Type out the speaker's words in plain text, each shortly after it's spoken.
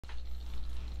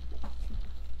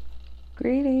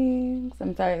Greetings.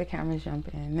 I'm sorry the camera's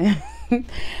jumping.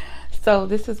 So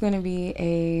this is going to be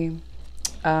a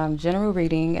general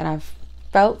reading, and I've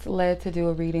felt led to do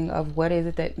a reading of what is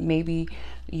it that maybe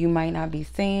you might not be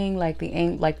seeing, like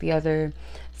the other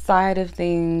side of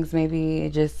things. Maybe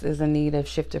it just is in need of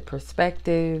shift of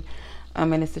perspective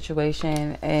in a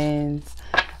situation. And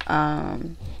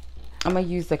I'm going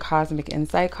to use the Cosmic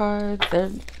Insight cards.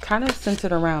 They're kind of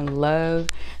centered around love.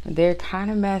 They're kind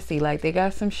of messy. Like, they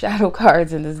got some shadow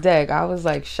cards in this deck. I was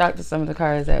like shocked at some of the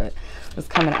cards that was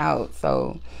coming out.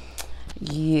 So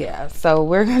yeah, so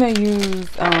we're going to use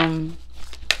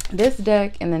this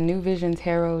deck and the New Vision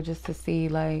Tarot just to see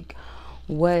like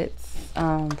what's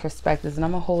perspectives. And I'm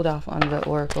going to hold off on the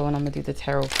Oracle, and I'm going to do the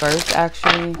Tarot first,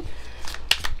 actually.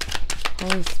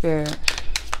 Holy Spirit.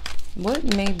 What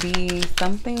may be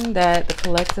something that the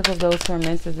collective of those who are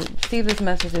meant to see this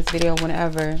message, this video,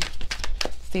 whenever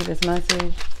see this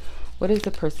message? What is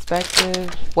the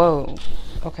perspective? Whoa.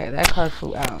 Okay, that card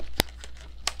flew out.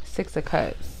 Six of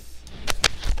Cups.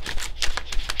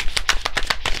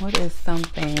 What is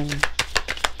something?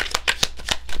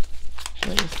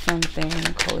 What is something,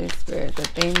 Holy Spirit,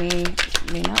 that they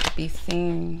may not be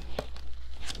seeing?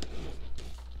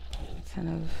 Ten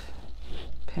of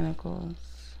Pentacles.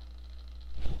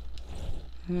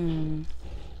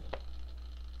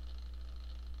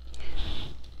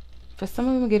 For some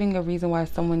of them, getting a reason why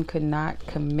someone could not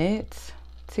commit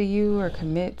to you or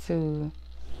commit to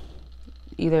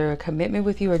either a commitment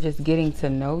with you or just getting to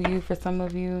know you for some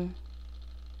of you.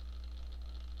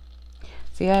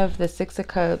 So you have the Six of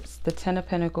Cups, the Ten of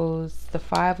Pentacles, the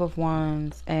Five of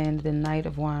Wands, and the Knight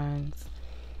of Wands.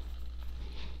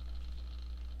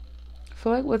 I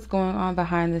feel like what's going on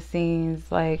behind the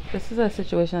scenes, like this is a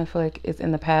situation I feel like is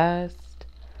in the past.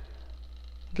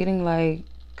 Getting like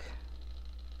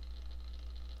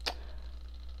this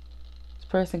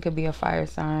person could be a fire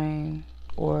sign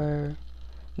or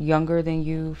younger than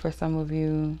you for some of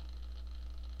you.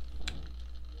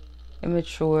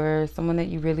 Immature, someone that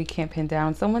you really can't pin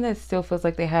down, someone that still feels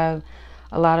like they have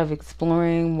a lot of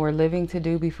exploring, more living to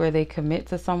do before they commit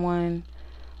to someone,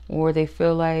 or they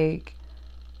feel like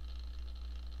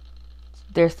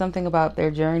there's something about their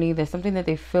journey, there's something that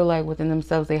they feel like within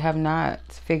themselves they have not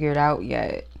figured out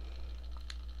yet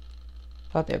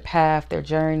about their path, their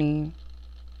journey.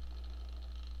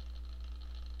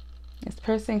 This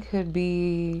person could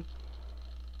be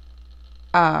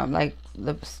like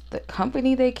the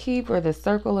company they keep, or the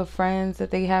circle of friends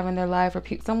that they have in their life, or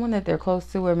someone that they're close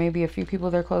to, or maybe a few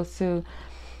people they're close to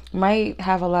might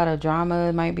have a lot of drama.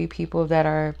 It might be people that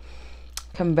are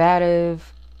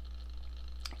combative,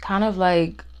 kind of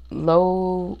like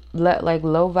low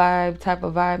vibe type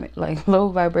of vibe, like low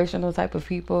vibrational type of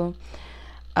people.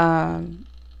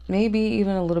 Maybe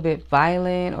even a little bit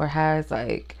violent, or has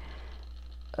like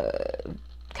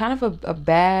kind of a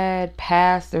bad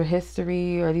past or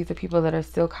history, or these are people that are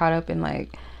still caught up in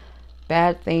like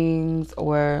bad things,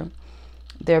 or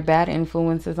they're bad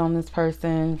influences on this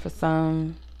person for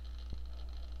some.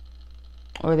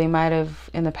 Or they might have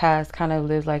in the past kind of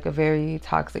lived like a very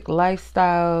toxic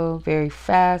lifestyle, very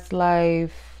fast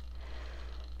life,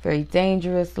 very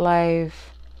dangerous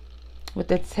life. With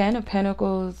the Ten of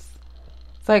Pentacles,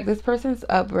 it's like this person's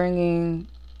upbringing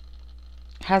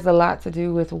has a lot to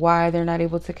do with why they're not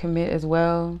able to commit as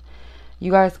well.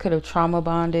 You guys could have trauma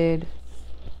bonded.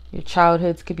 Your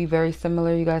childhoods could be very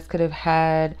similar. You guys could have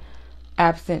had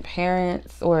absent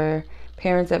parents, or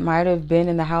parents that might have been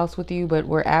in the house with you but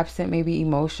were absent maybe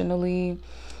emotionally,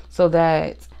 so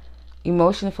that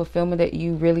emotional fulfillment that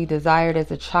you really desired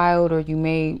as a child, or you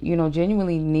may,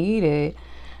 genuinely need it,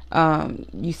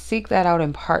 you seek that out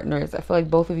in partners. I feel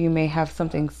like both of you may have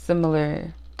something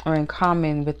similar or in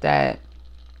common with that.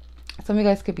 Some of you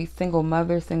guys could be single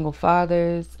mothers, single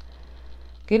fathers.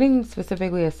 Getting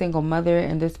specifically a single mother,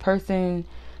 and this person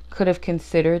could have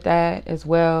considered that as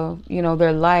well,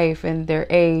 their life and their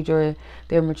age or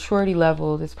their maturity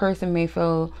level. This person may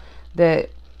feel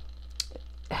that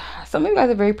some of you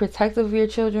guys are very protective of your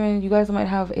children. You guys might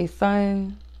have a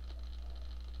son.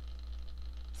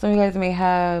 Some of you guys may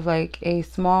have like a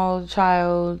small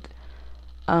child,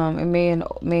 and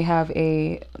may have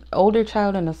a older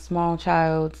child and a small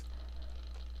child.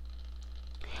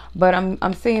 But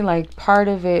I'm saying like part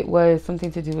of it was something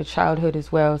to do with childhood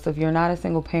as well. So if you're not a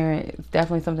single parent, it's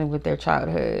definitely something with their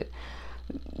childhood.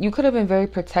 You could have been very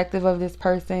protective of this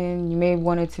person. You may have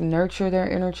wanted to nurture their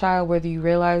inner child, whether you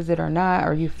realized it or not,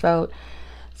 or you felt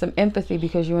some empathy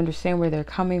because you understand where they're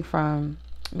coming from.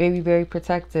 Maybe very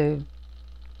protective.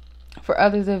 For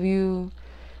others of you,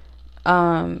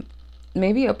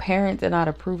 maybe a parent did not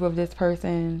approve of this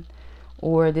person,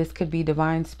 or this could be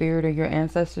divine spirit or your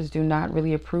ancestors do not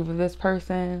really approve of this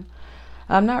person.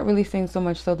 I'm not really saying so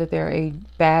much so that they're a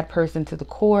bad person to the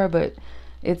core, but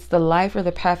it's the life or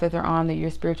the path that they're on that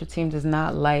your spiritual team does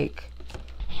not like.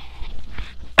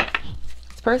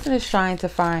 This person is trying to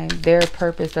find their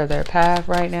purpose or their path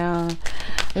right now.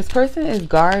 This person is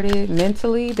guarded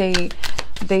mentally. They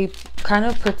kind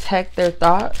of protect their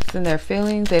thoughts and their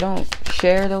feelings. They don't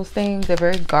share those things. They're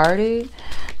very guarded.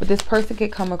 But this person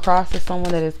could come across as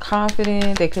someone that is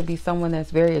confident. They could be someone that's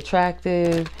very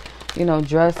attractive, you know,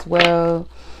 dress well.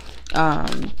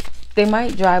 They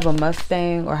might drive a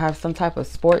Mustang or have some type of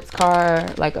sports car,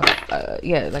 like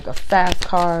a fast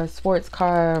car, sports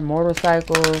car,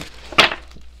 motorcycle.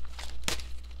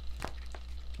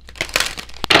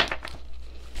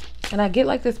 And I get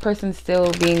like this person's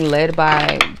still being led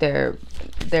by their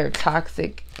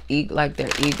toxic like their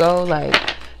ego. Like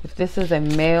if this is a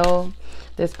male,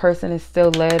 this person is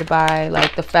still led by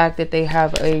like the fact that they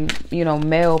have a, you know,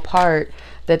 male part,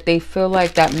 that they feel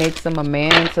like that makes them a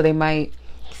man. So they might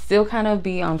still kind of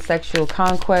be on sexual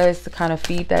conquest to kind of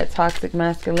feed that toxic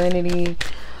masculinity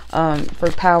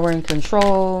for power and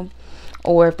control.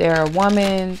 Or if they're a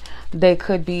woman, they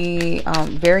could be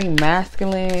very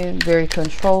masculine, very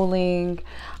controlling,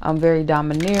 very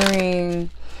domineering,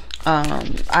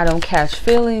 I don't catch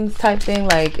feelings type thing.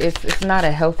 Like it's not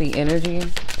a healthy energy.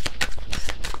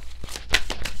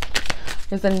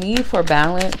 There's a need for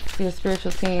balance. Your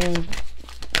spiritual team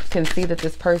can see that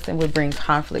this person would bring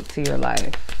conflict to your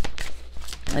life.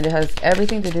 And it has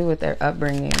everything to do with their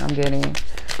upbringing, I'm getting.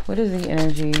 What is the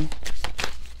energy?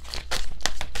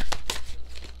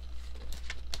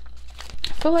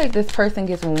 I feel like this person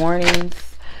gets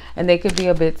warnings and they could be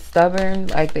a bit stubborn.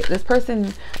 Like this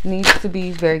person needs to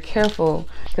be very careful,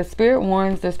 because spirit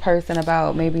warns this person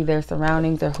about maybe their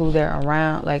surroundings or who they're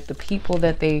around, like the people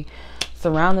that they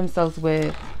surround themselves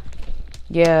with.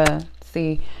 Yeah,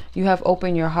 see, you have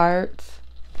opened your heart,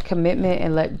 commitment,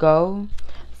 and let go.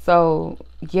 So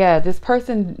yeah, this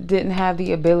person didn't have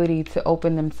the ability to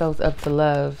open themselves up to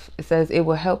love. It says it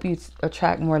will help you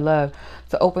attract more love,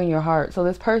 to open your heart. So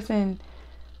this person,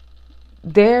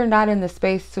 they're not in the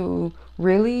space to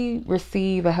really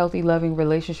receive a healthy, loving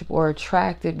relationship or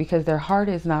attract it, because their heart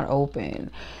is not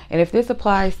open. And if this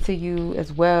applies to you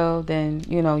as well, then,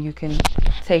 you know, you can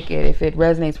take it. If it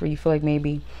resonates where you feel like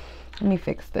maybe, let me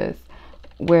fix this,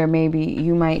 where maybe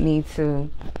you might need to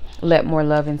let more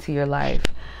love into your life.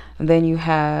 And then you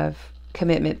have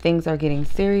commitment. Things are getting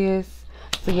serious.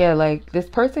 So yeah, like this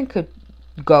person could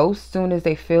ghost soon as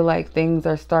they feel like things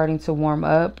are starting to warm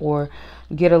up or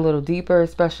get a little deeper,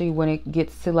 especially when it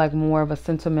gets to like more of a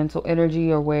sentimental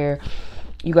energy, or where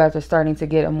you guys are starting to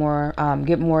get more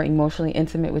emotionally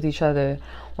intimate with each other,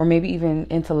 or maybe even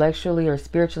intellectually or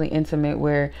spiritually intimate,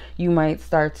 where you might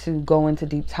start to go into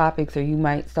deep topics, or you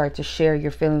might start to share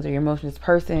your feelings or your emotions. This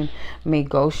person may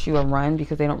ghost you or run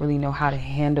because they don't really know how to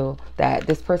handle that.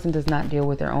 This person does not deal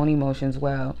with their own emotions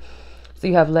well. So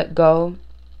you have let go,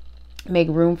 make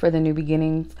room for the new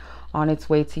beginnings on its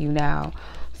way to you now.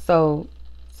 So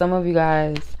some of you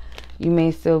guys, you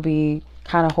may still be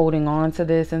kind of holding on to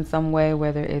this in some way,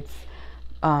 whether it's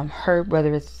hurt,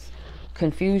 whether it's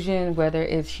confusion, whether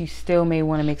it's you still may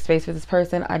want to make space for this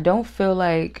person. I don't feel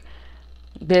like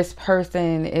this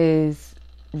person is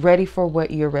ready for what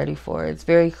you're ready for. It's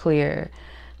very clear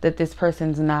that this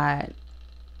person's not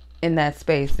in that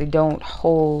space. They don't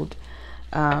hold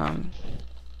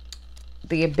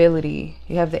the ability.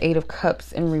 You have the 8 of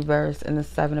Cups in reverse, and the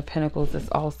 7 of Pentacles is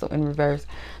also in reverse.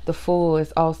 The Fool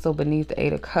is also beneath the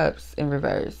 8 of Cups in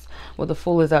reverse. Well, the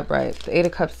Fool is upright. The 8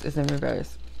 of Cups is in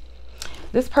reverse.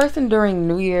 This person during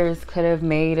New Year's could have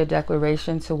made a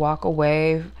declaration to walk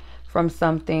away from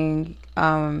something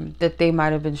that they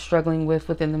might have been struggling with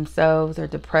within themselves, or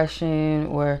depression,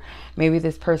 or maybe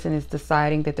this person is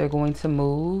deciding that they're going to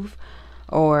move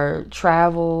or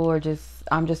travel, or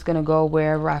I'm just going to go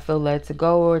wherever I feel led to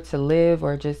go, or to live,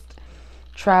 or just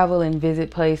travel and visit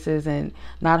places and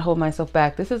not hold myself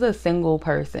back. This is a single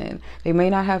person. They may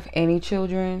not have any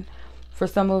children for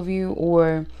some of you,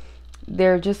 or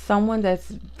they're just someone that's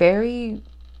very,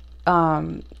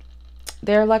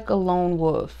 they're like a lone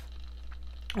wolf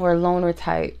or a loner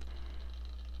type.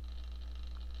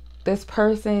 This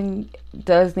person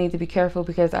does need to be careful,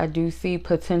 because I do see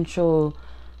potential,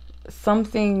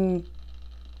 something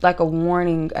like a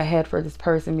warning ahead for this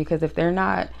person, because if they're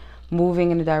not moving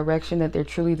in the direction that they're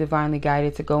truly divinely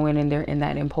guided to go in, and they're in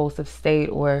that impulsive state,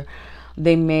 or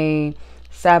they may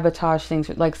sabotage things.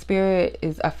 Like spirit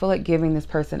is, I feel like, giving this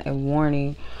person a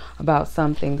warning about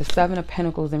something. The 7 of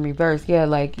Pentacles in reverse. Yeah,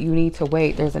 like you need to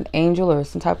wait. There's an angel or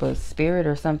some type of spirit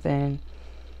or something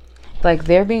Like,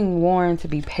 they're being warned to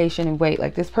be patient and wait.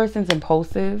 Like, this person's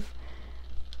impulsive.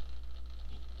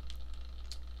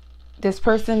 This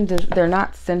person, they're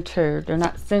not centered. They're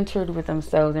not centered with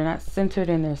themselves. They're not centered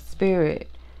in their spirit.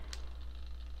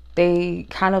 They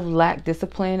kind of lack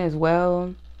discipline as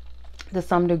well to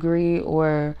some degree,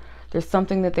 or there's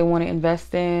something that they want to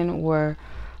invest in, or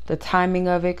the timing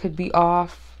of it could be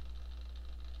off.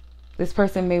 This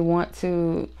person may want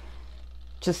to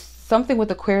just something with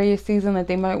Aquarius season that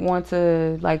they might want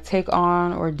to like take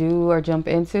on or do or jump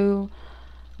into,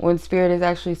 when Spirit is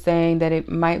actually saying that it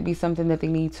might be something that they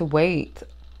need to wait.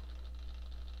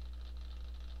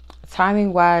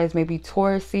 Timing wise, maybe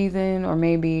Taurus season or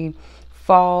maybe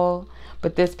fall,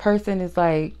 but this person is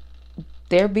like,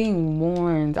 they're being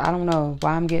warned. I don't know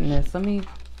why I'm getting this. Let me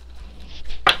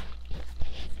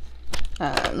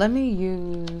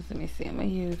see. I'm gonna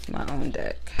use my own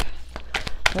deck.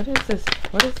 What is this?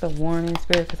 What is the warning,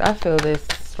 Spirit? Because I feel this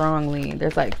strongly.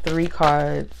 There's like 3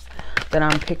 cards that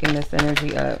I'm picking this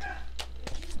energy up.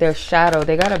 Their shadow.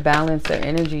 They gotta balance their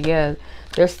energy. Yeah,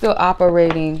 they're still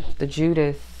operating the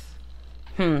Judas.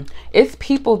 It's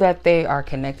people that they are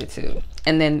connected to.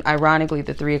 And then ironically,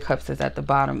 the 3 of Cups is at the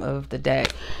bottom of the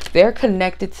deck. They're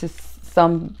connected to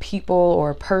some people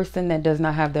or person that does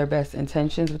not have their best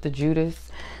intentions with the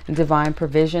Judas and divine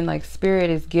provision. Like,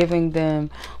 Spirit is giving them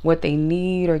what they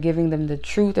need, or giving them the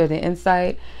truth or the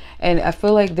insight. And I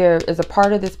feel like there is a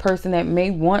part of this person that may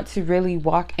want to really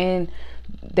walk in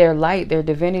their light, their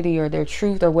divinity, or their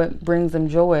truth, or what brings them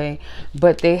joy,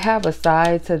 but they have a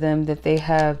side to them that they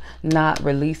have not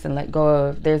released and let go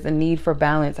of. There's a need for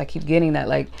balance. I keep getting that.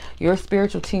 Like, your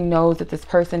spiritual team knows that this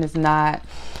person is not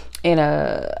in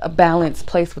a balanced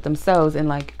place with themselves. And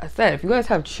like I said, if you guys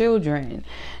have children,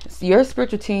 your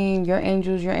spiritual team, your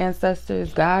angels, your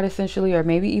ancestors, God essentially, or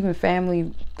maybe even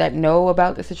family that know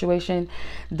about the situation,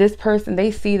 this person, they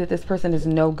see that this person is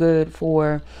no good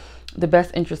for the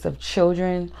best interest of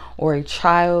children or a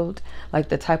child, like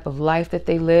the type of life that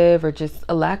they live, or just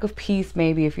a lack of peace.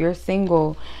 Maybe if you're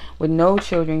single with no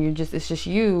children, it's just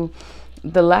you,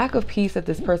 the lack of peace that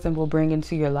this person will bring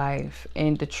into your life,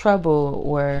 and the trouble,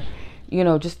 or you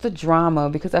know, just the drama,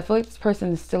 because I feel like this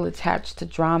person is still attached to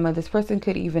drama. This person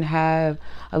could even have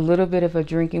a little bit of a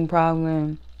drinking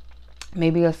problem,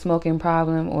 maybe a smoking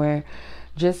problem, or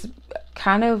just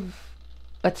kind of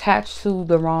attached to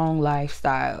the wrong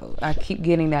lifestyle. I keep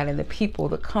getting that. And the people,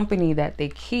 the company that they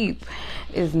keep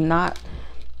is not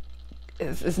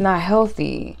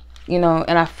healthy, you know.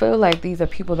 And I feel like these are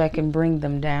people that can bring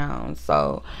them down.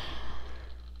 So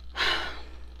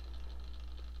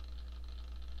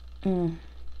I'm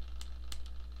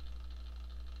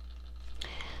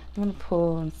gonna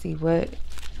pull and see what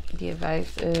the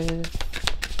advice is.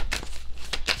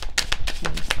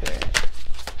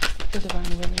 The divine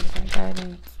wisdom, divine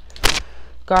guidance.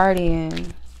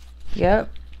 Guardian. Yep.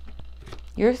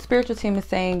 Your spiritual team is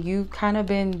saying you've kind of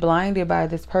been blinded by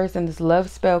this person. This love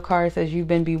spell card says you've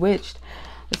been bewitched.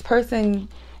 This person,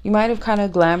 you might have kind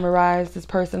of glamorized this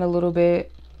person a little bit.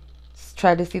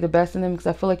 Tried to see the best in them, because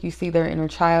I feel like you see their inner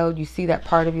child. You see that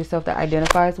part of yourself that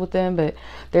identifies with them. But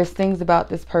there's things about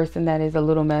this person that is a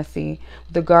little messy.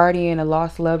 The guardian, a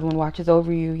lost loved one, watches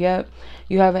over you. Yep.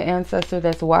 You have an ancestor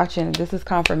that's watching. This is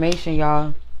confirmation,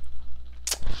 y'all.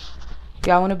 If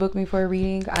y'all want to book me for a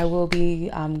reading, I will be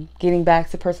getting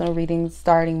back to personal readings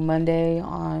starting Monday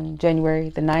on January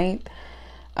the 9th.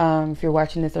 If you're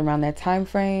watching this around that time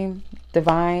frame,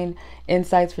 divine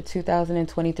insights for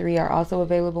 2023 are also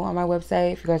available on my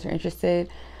website if you guys are interested.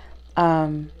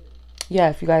 Yeah,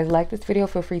 if you guys like this video,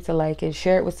 feel free to like it,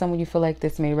 share it with someone you feel like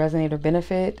this may resonate or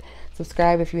benefit.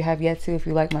 Subscribe if you have yet to, if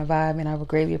you like my vibe, and I would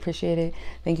greatly appreciate it.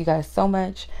 Thank you guys so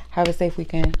much. Have a safe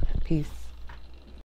weekend. Peace.